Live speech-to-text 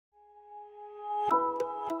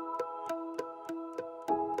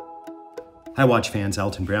Hi watch fans,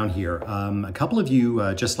 Alton Brown here. A couple of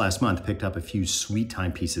you just last month picked up a few sweet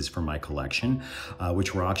timepieces from my collection,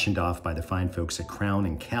 which were auctioned off by the fine folks at Crown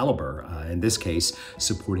and Caliber, in this case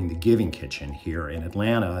supporting the Giving Kitchen here in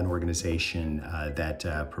Atlanta, an organization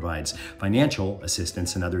that provides financial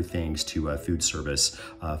assistance and other things to food service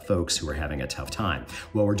folks who are having a tough time.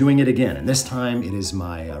 Well, we're doing it again, and this time it is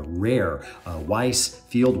my rare Weiss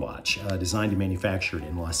field watch, designed and manufactured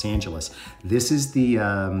in Los Angeles. This is the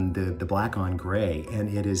black on gray,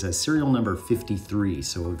 and it is a serial number 53,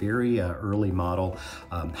 so a very early model,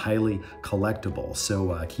 highly collectible.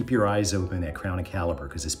 So keep your eyes open at Crown and Caliber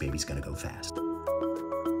because this baby's gonna go fast.